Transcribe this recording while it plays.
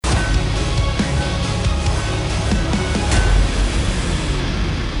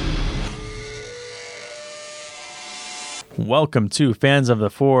Welcome to Fans of the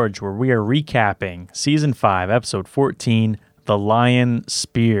Forge, where we are recapping Season 5, Episode 14, The Lion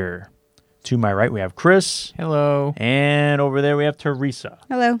Spear. To my right, we have Chris. Hello. And over there, we have Teresa.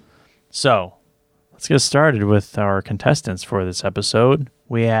 Hello. So, let's get started with our contestants for this episode.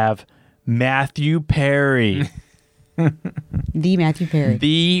 We have Matthew Perry. The Matthew Perry.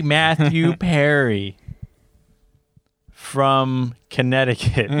 The Matthew Perry. From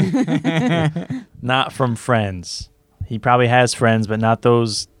Connecticut. Not from Friends. He probably has friends, but not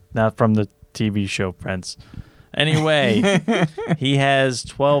from the TV show Friends. Anyway, he has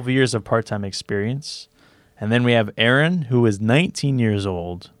 12 years of part-time experience. And then we have Aaron, who is 19 years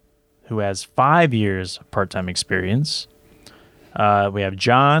old, who has 5 years of part-time experience. We have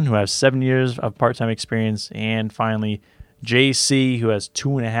John, who has 7 years of part-time experience. And finally, JC, who has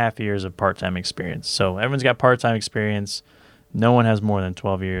 2.5 years of part-time experience. So everyone's got part-time experience. No one has more than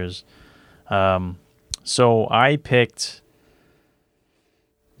 12 years. So I picked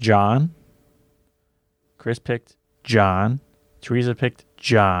John. Chris picked John. Teresa picked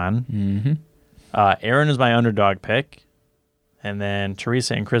John. Mm-hmm. Aaron is my underdog pick. And then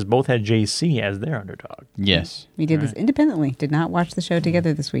Teresa and Chris both had JC as their underdog. Yes. We did this independently. Did not watch the show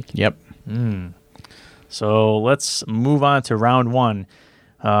together this week. Yep. So let's move on to round one.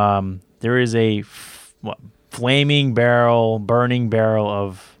 There is a burning barrel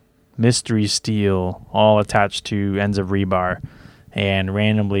of mystery steel all attached to ends of rebar. And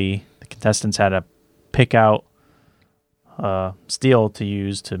randomly, the contestants had to pick out steel to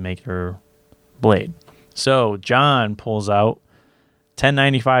use to make their blade. So John pulls out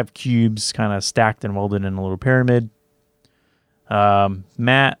 1095 cubes kind of stacked and welded in a little pyramid.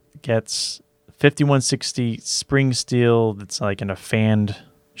 Matt gets 5160 spring steel that's like in a fanned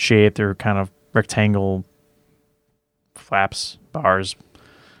shape. They're kind of rectangle flaps, bars.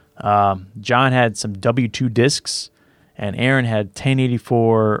 John had some W2 discs, and Aaron had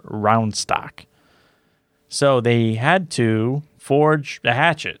 1084 round stock. So they had to forge a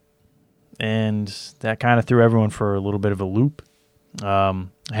hatchet, and that kind of threw everyone for a little bit of a loop. It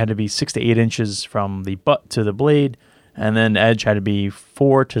had to be 6 to 8 inches from the butt to the blade, and then the edge had to be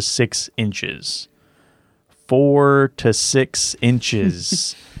 4 to 6 inches. 4 to 6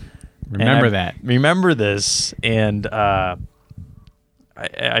 inches. Remember this, and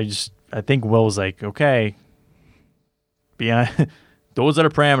I think Will was like, okay, those are the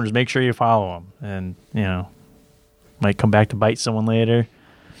parameters. Make sure you follow them, and might come back to bite someone later.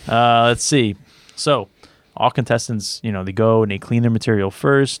 Let's see. So all contestants, they go and they clean their material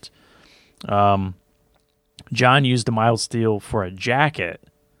first. John used the mild steel for a jacket,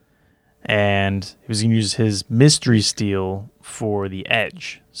 and he was going to use his mystery steel for the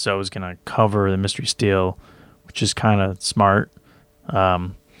edge. So it was going to cover the mystery steel, which is kind of smart.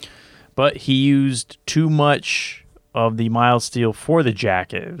 But he used too much of the mild steel for the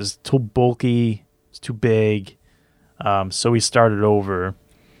jacket. It was too bulky. It was too big. So he started over.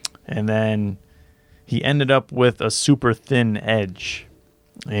 And then he ended up with a super thin edge.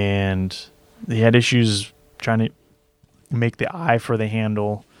 And he had issues trying to make the eye for the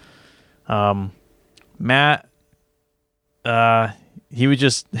handle. Matt, he would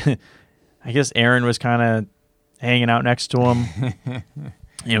just, I guess Aaron was kind of hanging out next to him.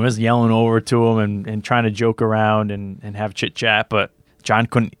 Was yelling over to him and trying to joke around and have chit chat, but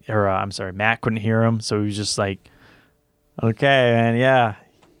Matt couldn't hear him. So he was just like, okay, man, yeah,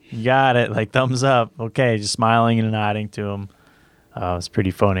 you got it. Like thumbs up. Okay. Just smiling and nodding to him. It was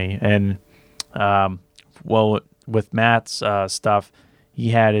pretty funny. And, with Matt's stuff, he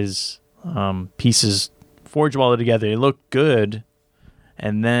had his pieces forge welded together. They looked good.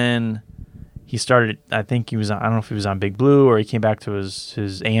 And then he started, I think he was on, I don't know if he was on Big Blue or he came back to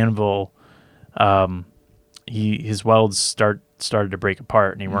his anvil. His welds started to break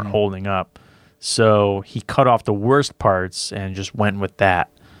apart and he weren't holding up. So he cut off the worst parts and just went with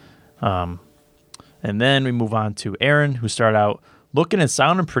that. And then we move on to Aaron, who started out looking and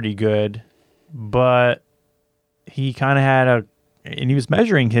sounding pretty good, but he kind of had and he was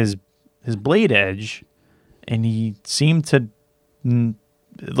measuring his blade edge, and he seemed to, it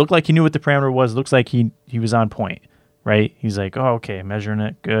looked like he knew what the parameter was. It looks like he was on point, right? He's like, oh, okay, measuring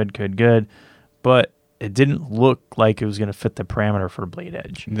it, good. But it didn't look like it was going to fit the parameter for the blade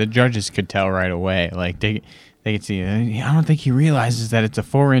edge. The judges could tell right away. Like they could see, I don't think he realizes that it's a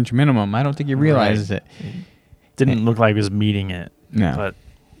 4-inch minimum. I don't think he realizes it. Didn't look like he was meeting it. No. But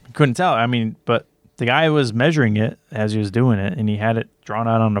couldn't tell. I mean, but the guy was measuring it as he was doing it, and he had it drawn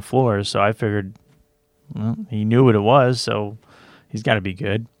out on the floor. So I figured, he knew what it was, so he's got to be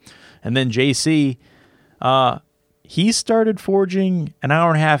good. And then JC, he started forging an hour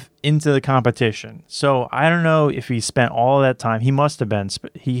and a half into the competition. So I don't know if he spent all of that time. He must have been.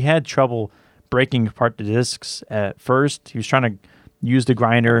 He had trouble breaking apart the discs at first. He was trying to use the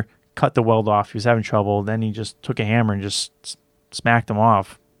grinder, cut the weld off. He was having trouble. Then he just took a hammer and just smacked them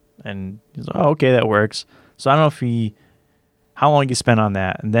off. And he's like, oh, okay, that works. So I don't know if how long he spent on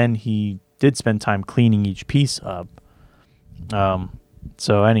that. And then he did spend time cleaning each piece up.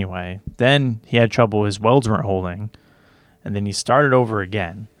 So anyway, then he had trouble. His welds weren't holding. And then he started over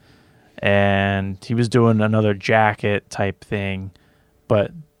again. And he was doing another jacket type thing.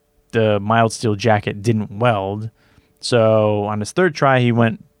 But the mild steel jacket didn't weld. So on his third try, he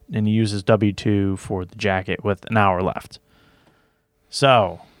went and he used his W2 for the jacket with an hour left.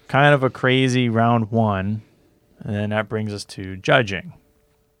 So kind of a crazy round one. And then that brings us to judging.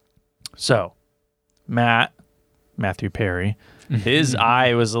 So Matthew Perry, his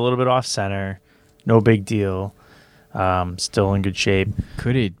eye was a little bit off center. No big deal. Still in good shape.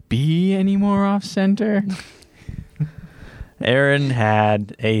 Could it be any more off center? Aaron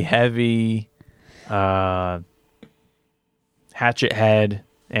had a heavy hatchet head,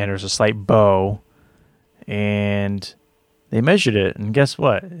 and there's a slight bow, and they measured it, and guess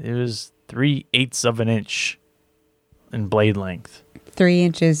what? It was 3/8 of an inch in blade length. 3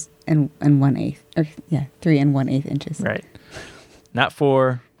 inches and 1/8. Or, 3 1/8 inches. Right. Not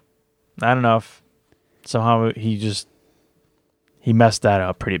 4. Not enough. Somehow he messed that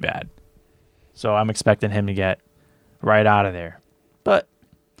up pretty bad. So I'm expecting him to get right out of there. But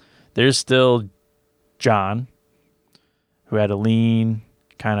there's still John, who had a lean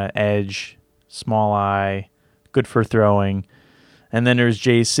kind of edge, small eye, good for throwing. And then there's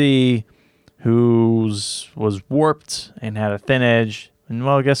JC, who was warped and had a thin edge. And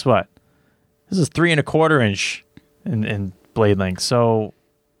well, guess what? This is 3 1/4 inch in blade length. So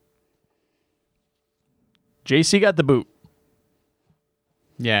JC got the boot.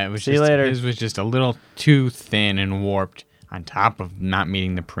 Yeah, it was See you later. His was just a little too thin and warped on top of not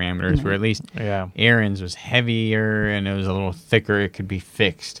meeting the parameters, where at least Aaron's was heavier and it was a little thicker. It could be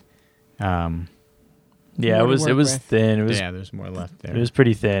fixed. Yeah, it was thin. It was there's more left there. It was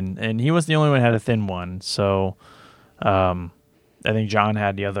pretty thin, and he wasn't the only one who had a thin one. So, I think John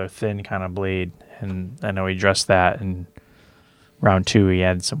had the other thin kind of blade, and I know he addressed that. And round 2, he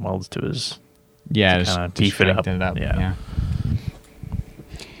had some welds to his to kind of beef it up. Yeah.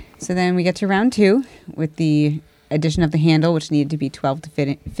 So then we get to round 2 with the addition of the handle, which needed to be 12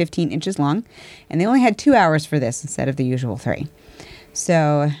 to 15 inches long, and they only had 2 hours for this instead of the usual 3.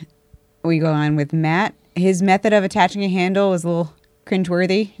 So we go on with Matt. His method of attaching a handle was a little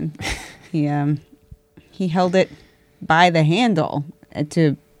cringeworthy. He held it by the handle and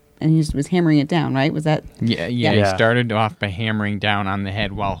he was hammering it down, right? Was that? Yeah. He started off by hammering down on the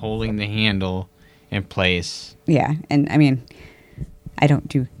head while holding the handle in place. Yeah, and I mean, I don't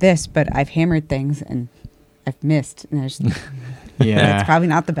do this, but I've hammered things and I've missed. And that's probably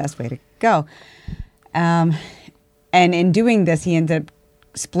not the best way to go. And in doing this, he ended up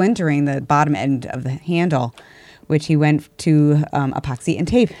splintering the bottom end of the handle, which he went to epoxy and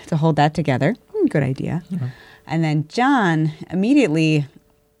tape to hold that together. Good idea. Mm-hmm. And then John immediately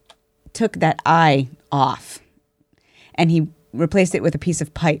took that eye off and he replaced it with a piece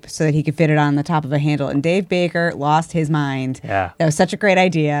of pipe so that he could fit it on the top of a handle. And Dave Baker lost his mind. Yeah. That was such a great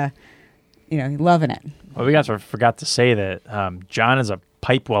idea. Loving it. Well, we forgot to say that John is a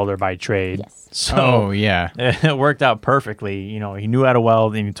pipe welder by trade. Yes. So it worked out perfectly. He knew how to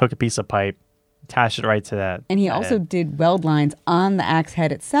weld, and he took a piece of pipe, attached it right to that. And he also did weld lines on the axe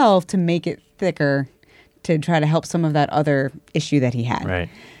head itself to make it thicker to try to help some of that other issue that he had. Right.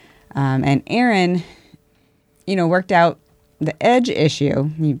 And Aaron, worked out the edge issue.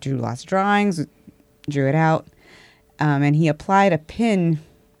 He drew lots of drawings, drew it out, and he applied a pin,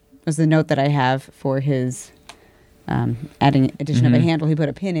 was the note that I have for his adding addition of a handle. He put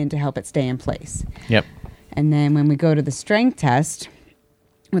a pin in to help it stay in place. Yep. And then when we go to the strength test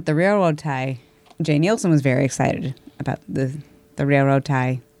with the railroad tie, Jay Nielsen was very excited about the railroad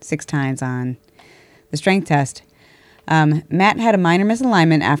tie 6 times on the strength test. Matt had a minor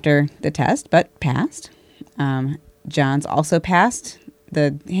misalignment after the test, but passed. John's also passed.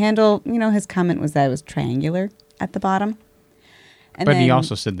 The handle, his comment was that it was triangular at the bottom. And but he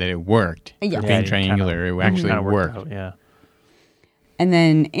also said that it worked. Yeah. Being triangular, it actually worked. Out, yeah. And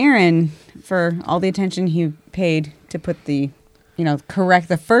then Aaron, for all the attention he paid to put correct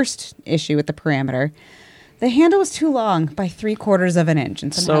the first issue with the parameter, The handle was too long by 3/4 of an inch,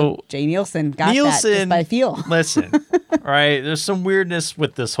 and somehow Jay Nielsen got that just by feel. Listen, all right, there's some weirdness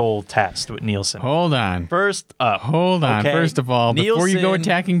with this whole test with Nielsen. Hold on. First up. Hold on. Okay. First of all, before you go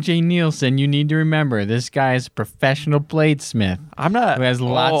attacking Jay Nielsen, you need to remember this guy is a professional bladesmith. I'm not. Who has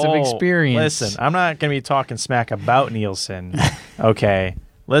lots of experience. Listen, I'm not going to be talking smack about Nielsen. Okay.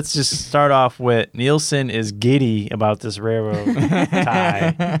 Let's just start off with Nielsen is giddy about this railroad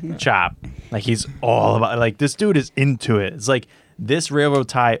tie chop. Like he's all about, like this dude is into it. It's like this railroad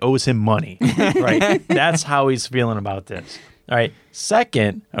tie owes him money, right? That's how he's feeling about this. All right.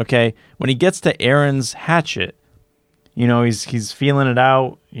 Second, okay, when he gets to Aaron's hatchet, you know, he's feeling it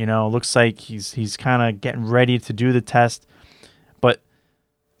out. You know, looks like he's kind of getting ready to do the test, but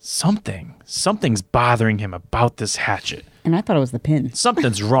something's bothering him about this hatchet. And I thought it was the pin.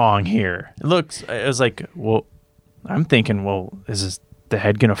 Something's wrong here. It was like, well, I'm thinking, well, is the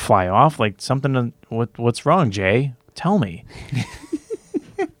head going to fly off? Like something, what's wrong, Jay? Tell me.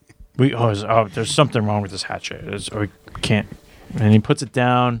 There's something wrong with this hatchet. We can't. And he puts it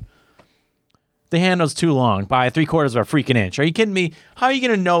down. The handle's too long by 3/4 of a freaking inch. Are you kidding me? How are you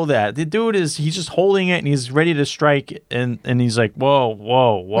going to know that? The dude he's just holding it and he's ready to strike and he's like,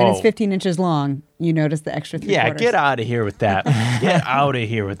 whoa. When it's 15 inches long, you notice the extra 3/4. Yeah, get out of here with that. Get out of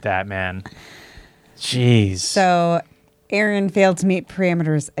here with that, man. Jeez. So Aaron failed to meet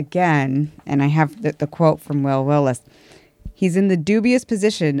parameters again, and I have the quote from Will Willis. He's in the dubious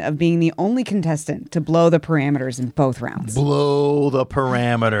position of being the only contestant to blow the parameters in both rounds. Blow the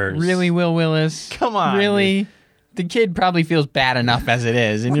parameters. Really, Will Willis? Come on. Really? Dude. The kid probably feels bad enough as it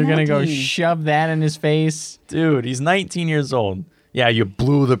is, and you're going to go shove that in his face? Dude, he's 19 years old. Yeah, you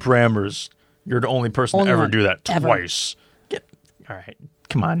blew the parameters. You're the only person to ever do that twice. All right.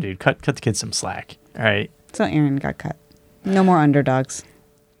 Come on, dude. Cut the kid some slack. All right. So Aaron got cut. No more underdogs.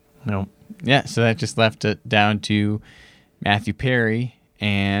 No. Yeah, so that just left it down to Matthew Perry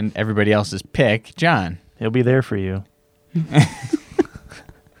and everybody else's pick, John. He'll be there for you.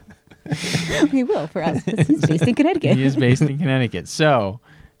 He will for us. He's based in Connecticut. He is based in Connecticut. So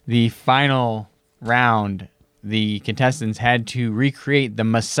the final round, the contestants had to recreate the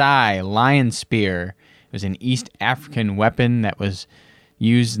Maasai lion spear. It was an East African weapon that was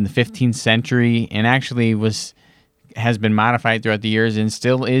used in the 15th century and actually has been modified throughout the years and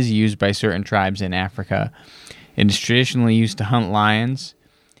still is used by certain tribes in Africa. It is traditionally used to hunt lions.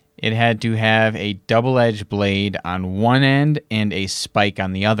 It had to have a double-edged blade on one end and a spike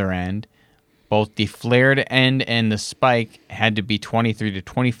on the other end. Both the flared end and the spike had to be 23 to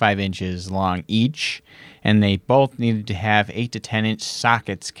 25 inches long each, and they both needed to have 8 to 10-inch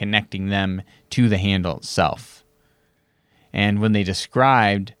sockets connecting them to the handle itself. And when they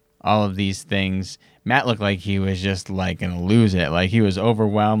described all of these things, Matt looked like he was just like going to lose it. Like he was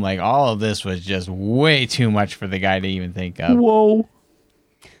overwhelmed. Like all of this was just way too much for the guy to even think of. Whoa.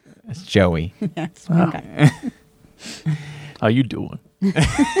 That's Joey. That's okay. How you doing?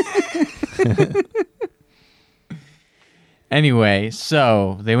 Anyway,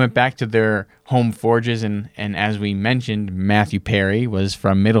 so they went back to their home forges, and as we mentioned, Matthew Perry was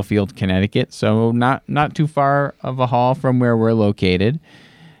from Middlefield, Connecticut, so not too far of a haul from where we're located.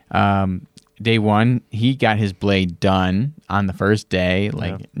 Day one, he got his blade done on the first day,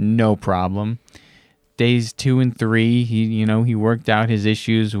 no problem. Days 2 and 3, he worked out his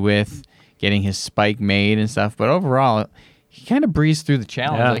issues with getting his spike made and stuff, but overall, he kind of breezed through the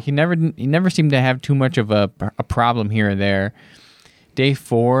challenge. Yeah. Like he never seemed to have too much of a problem here or there. Day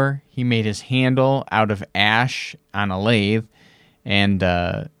 4, he made his handle out of ash on a lathe, and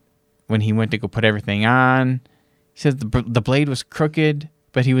when he went to go put everything on, he said the blade was crooked,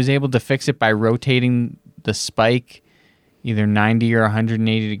 but he was able to fix it by rotating the spike either 90 or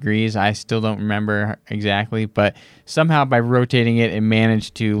 180 degrees. I still don't remember exactly, but somehow by rotating it, it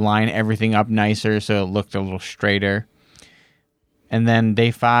managed to line everything up nicer so it looked a little straighter. And then day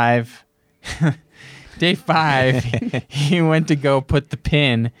 5, he went to go put the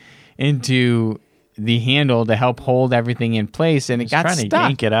pin into the handle to help hold everything in place, and it got stuck. Trying to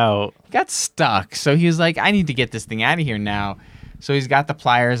yank it out. It got stuck. So he was like, I need to get this thing out of here now. So he's got the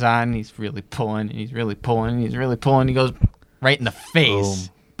pliers on, and he's really pulling, and he's really pulling, and he's really pulling. He goes right in the face.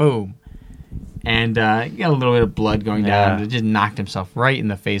 Boom. And he got a little bit of blood going down. He just knocked himself right in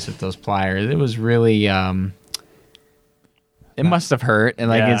the face with those pliers. It was really... it must have hurt,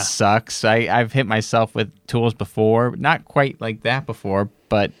 and it sucks. I've hit myself with tools before. Not quite like that before,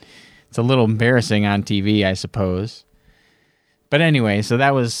 but it's a little embarrassing on TV, I suppose. But anyway, so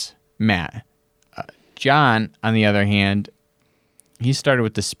that was Matt. John, on the other hand... He started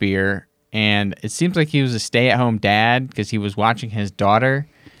with the spear, and it seems like he was a stay-at-home dad because he was watching his daughter.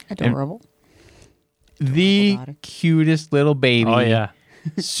 Adorable. the daughter. cutest little baby. Oh yeah.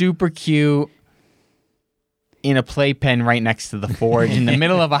 Super cute. In a playpen right next to the forge in the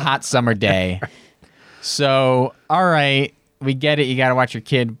middle of a hot summer day. So, all right, we get it. You got to watch your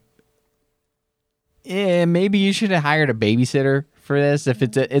kid. Maybe you should have hired a babysitter for this. If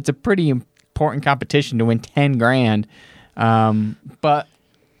it's a pretty important competition to win 10 grand. But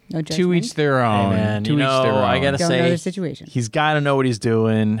No to each judgment. their own. Hey, man, to you each know, their own. I gotta Don't say, know the situation. he's got to know what he's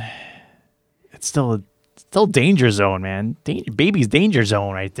doing. It's still danger zone, man. Baby's danger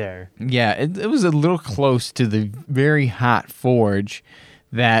zone right there. Yeah, it was a little close to the very hot forge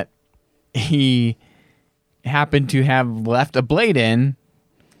that he happened to have left a blade in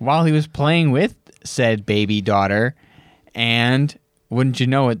while he was playing with said baby daughter. And wouldn't you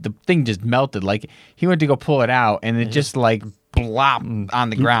know it, the thing just melted. Like, he went to go pull it out, and it just like blopped on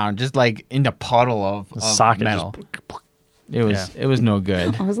the ground, just like in a puddle of Socket metal. just, It was no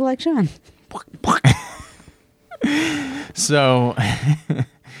good. I was like Sean. So,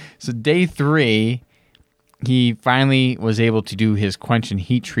 so day 3, he finally was able to do his quench and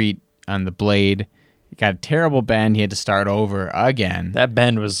heat treat on the blade. He got a terrible bend. He had to start over again. that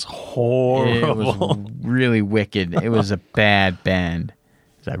bend was It horrible. was really wicked. It was a bad bend.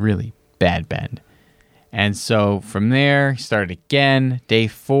 It was a really bad bend. And so from there, he started again. Day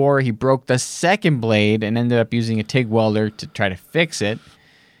 4, he broke the second blade and ended up using a TIG welder to try to fix it.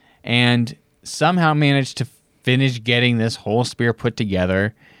 And somehow managed to finish getting this whole spear put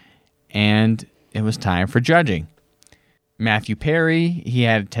together. And it was time for judging. Matthew Perry, he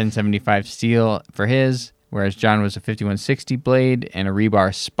had a 1075 steel for his, whereas John was a 5160 blade and a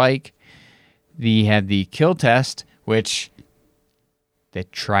rebar spike. He had the kill test, which the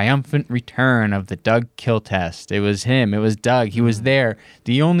triumphant return of the Doug kill test. It was him. It was Doug. He was there.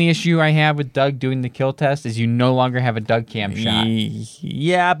 The only issue I have with Doug doing the kill test is you no longer have a Doug cam shot.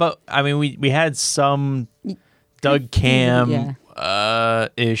 Yeah, but I mean, we had some Doug Cam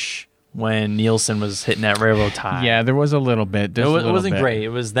ish when Nielsen was hitting that railroad tie. Yeah, there was a little bit. it wasn't great. It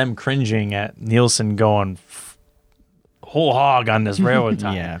was them cringing at Nielsen going whole hog on this railroad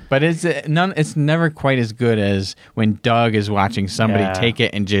tie. Yeah, but it's never quite as good as when Doug is watching somebody Yeah. take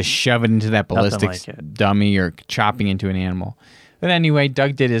it and just shove it into that ballistics like it. dummy or chopping into an animal. But anyway,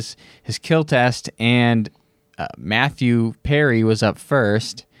 Doug did his kill test, and Matthew Perry was up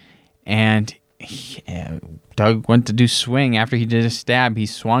first, and Doug went to do swing. After he did a stab, he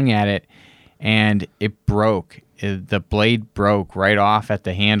swung at it, and it broke. The blade broke right off at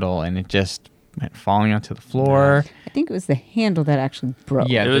the handle, and it just went falling onto the floor. I think it was the handle that actually broke.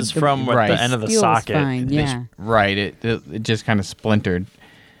 Yeah, It was from right. the end of the Steel was socket. fine, yeah. Right. It just kind of splintered.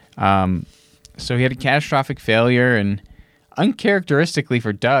 So he had a catastrophic failure, and uncharacteristically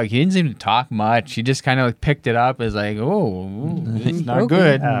for Doug, he didn't seem to talk much. He just kind of like picked it up as like, oh, it's not Broke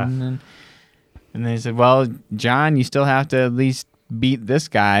good. it. And they said, well, John, you still have to at least beat this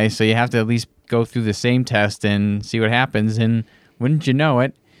guy, so you have to at least go through the same test and see what happens. And wouldn't you know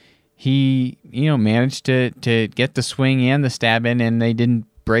it, he, managed to get the swing and the stab in, and they didn't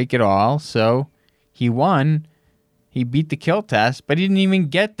break at all. So he won. He beat the kill test, but he didn't even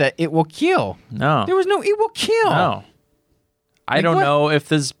get the it will kill. No. There was no it will kill. No. I Like don't what? know if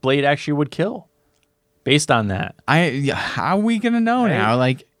this blade actually would kill based on that. How are we going to know Right. now?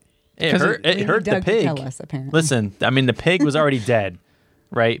 Like, It 'Cause hurt, We it hurt need the Doug to pig. tell us, apparently. Listen, I mean, the pig was already dead,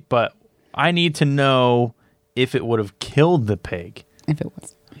 right? But I need to know if it would have killed the pig If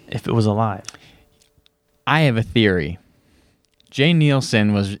it was. alive. I have a theory. Jay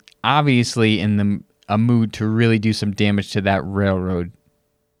Nielsen was obviously in a mood to really do some damage to that railroad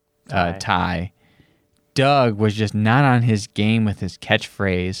tie. Doug was just not on his game with his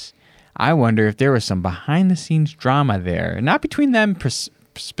catchphrase. I wonder if there was some behind-the-scenes drama there, not between them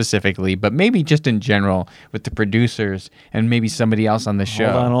specifically, but maybe just in general with the producers and maybe somebody else on the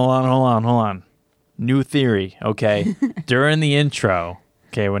show. Hold on. New theory, okay? During the intro,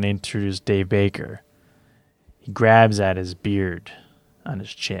 okay, when they introduced Dave Baker, he grabs at his beard on his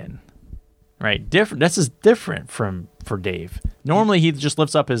chin. Right? This is different for Dave. Normally he just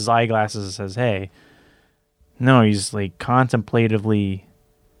lifts up his eyeglasses and says, "Hey." No, he's like contemplatively,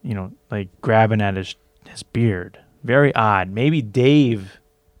 like grabbing at his beard. Very odd. Maybe Dave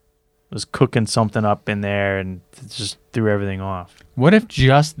was cooking something up in there and just threw everything off. What if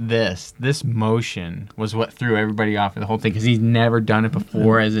just this motion was what threw everybody off of the whole thing? Because he's never done it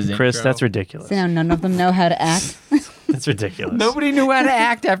before as his Chris, intro. that's ridiculous. So now none of them know how to act. That's ridiculous. Nobody knew how to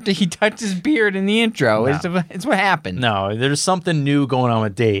act after he touched his beard in the intro. No. It's what happened. No, there's something new going on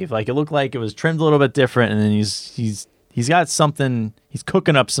with Dave. Like it looked like it was trimmed a little bit different, and then he's got something. He's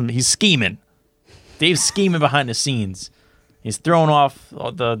cooking up some. He's scheming. Dave's scheming behind the scenes, He's throwing off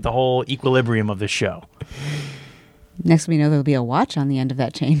the whole equilibrium of the show. Next we know there'll be a watch on the end of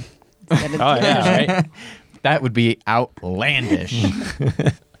that chain. Oh yeah, right. That would be outlandish.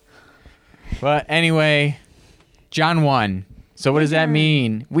 But anyway, John won. So what does that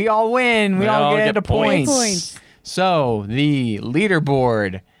mean? We all win. We all get a point. Points. So the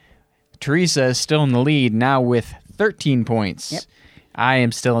leaderboard, Teresa is still in the lead now with 13 points. Yep. I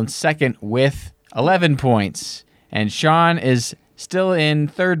am still in second with 11 points. And Sean is still in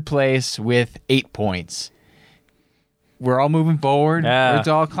third place with 8 points. We're all moving forward. Yeah. It's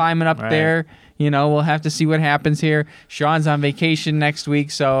all climbing up Right. there. We'll have to see what happens here. Sean's on vacation next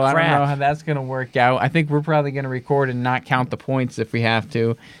week, so I don't Crap. know how that's going to work out. I think we're probably going to record and not count the points if we have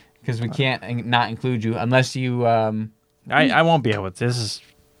to, because we can't not include you unless you. I won't be able to. This is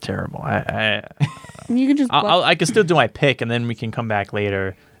terrible. You can just I can still do my pick, and then we can come back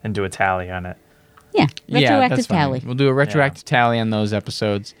later and do a tally on it. yeah, Yeah, retroactive that's fine. tally. We'll do a retroactive tally on those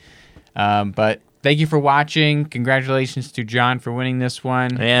episodes. But thank you for watching. Congratulations to John for winning this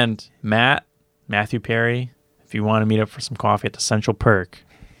one. And Matthew Perry, if you want to meet up for some coffee at the Central Perk,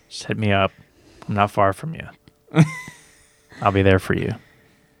 just hit me up. I'm not far from you. I'll be there for you.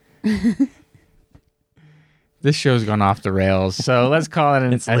 This show's gone off the rails, so let's call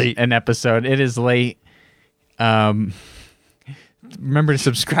it It's late. an episode. It is late. Remember to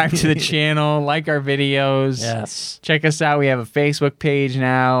subscribe to the channel, like our videos. Yes. Check us out. We have a Facebook page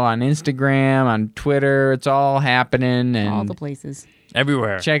now, on Instagram, on Twitter. It's all happening. And All the places.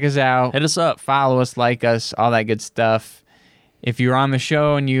 Everywhere. check us out. Hit us up. Follow us, like us, all that good stuff. If you're on the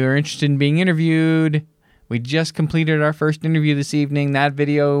show and you're interested in being interviewed, we just completed our first interview this evening. That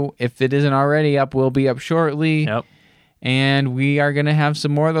video, if it isn't already up, will be up shortly. Yep. And we are going to have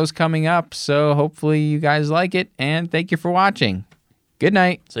some more of those coming up. So hopefully you guys like it. And thank you for watching. Good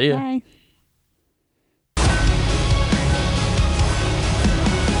night. See ya. Bye.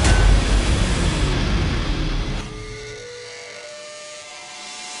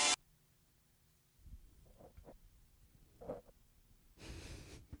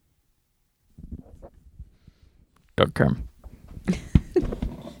 Doug Kerm.